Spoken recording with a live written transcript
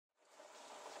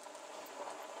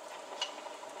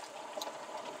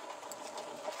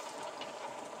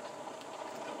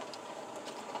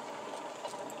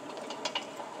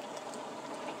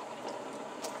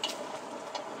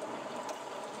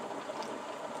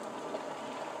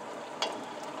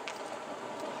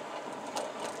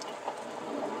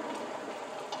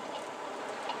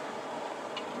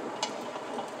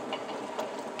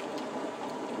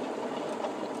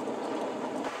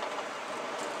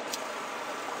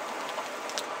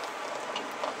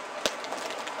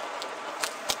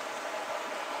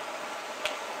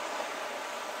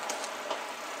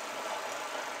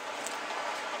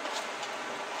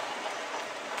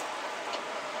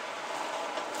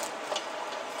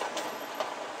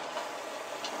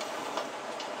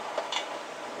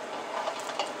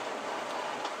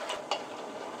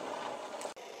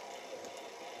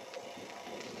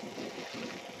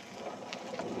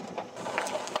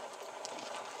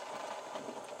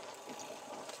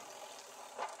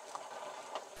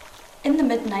In the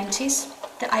mid-90s,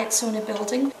 the aiazzone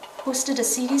building hosted a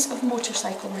series of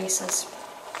motorcycle races.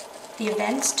 The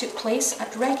events took place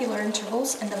at regular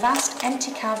intervals in the vast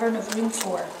empty cavern of Room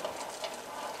 4.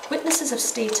 Witnesses have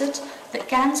stated that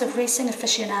gangs of racing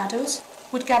aficionados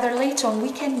would gather late on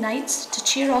weekend nights to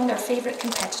cheer on their favourite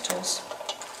competitors.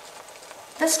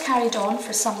 This carried on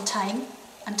for some time,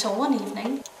 until one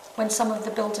evening, when some of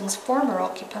the building's former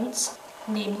occupants,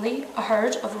 namely a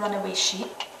herd of runaway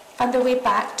sheep, found their way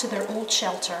back to their old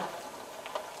shelter.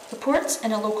 Reports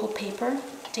in a local paper,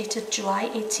 dated July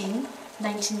 18,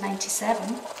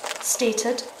 1997,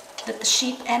 stated that the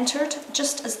sheep entered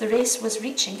just as the race was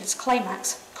reaching its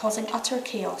climax, causing utter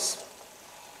chaos.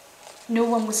 No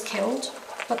one was killed,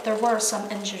 but there were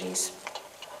some injuries.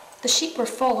 The sheep were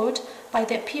followed by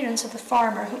the appearance of the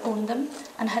farmer who owned them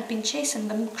and had been chasing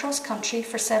them cross-country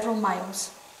for several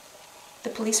miles. The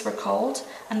police were called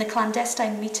and the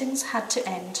clandestine meetings had to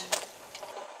end.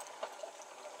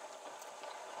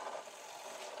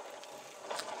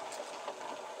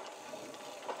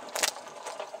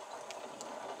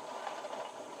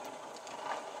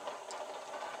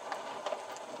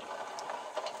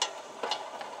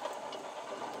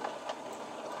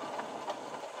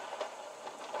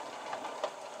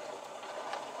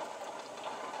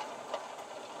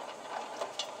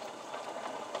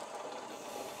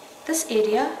 This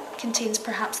area contains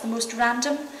perhaps the most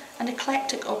random and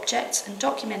eclectic objects and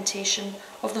documentation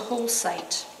of the whole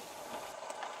site.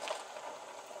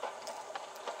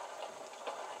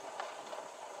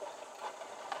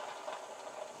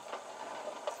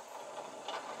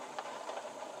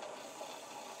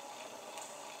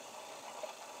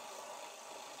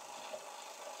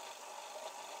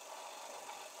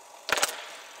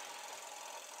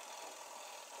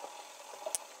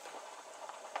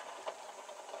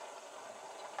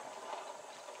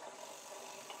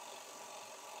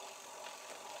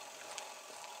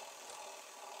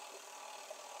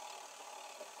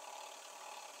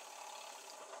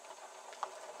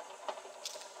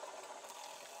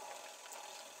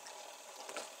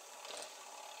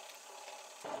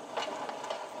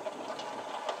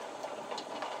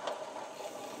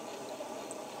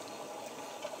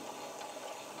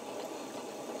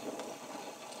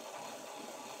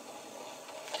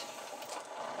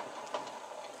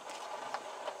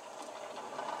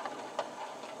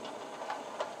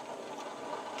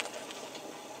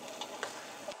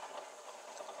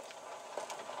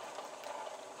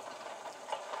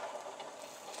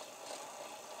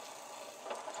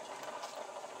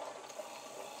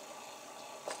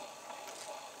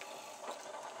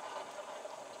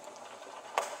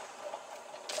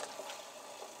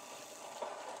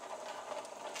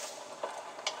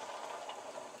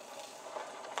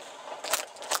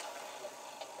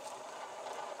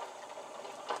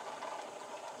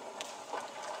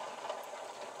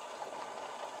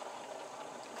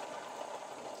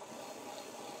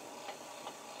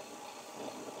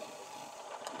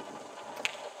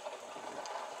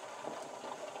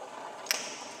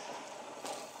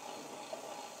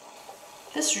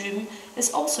 This room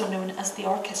is also known as the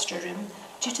orchestra room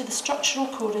due to the structural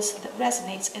chorus that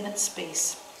resonates in its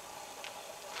space.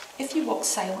 If you walk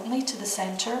silently to the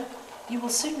centre, you will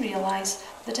soon realise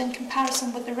that in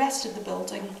comparison with the rest of the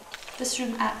building, this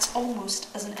room acts almost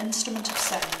as an instrument of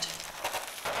sound.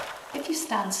 If you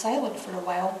stand silent for a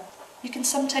while, you can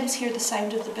sometimes hear the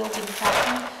sound of the building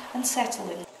cracking and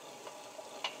settling.